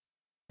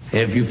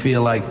If you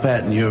feel like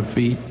patting your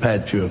feet,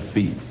 pat your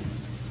feet.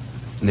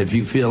 And if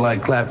you feel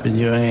like clapping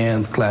your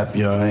hands, clap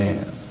your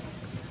hands.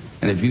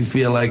 And if you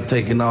feel like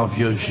taking off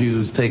your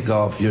shoes, take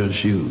off your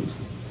shoes.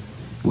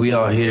 We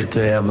are here to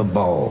have a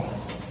ball.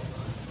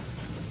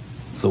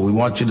 So we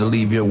want you to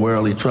leave your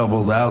worldly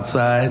troubles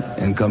outside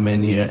and come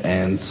in here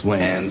and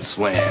swing,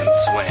 swing,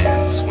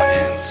 swing, swing,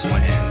 swing, swing,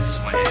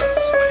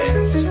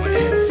 swing, swing.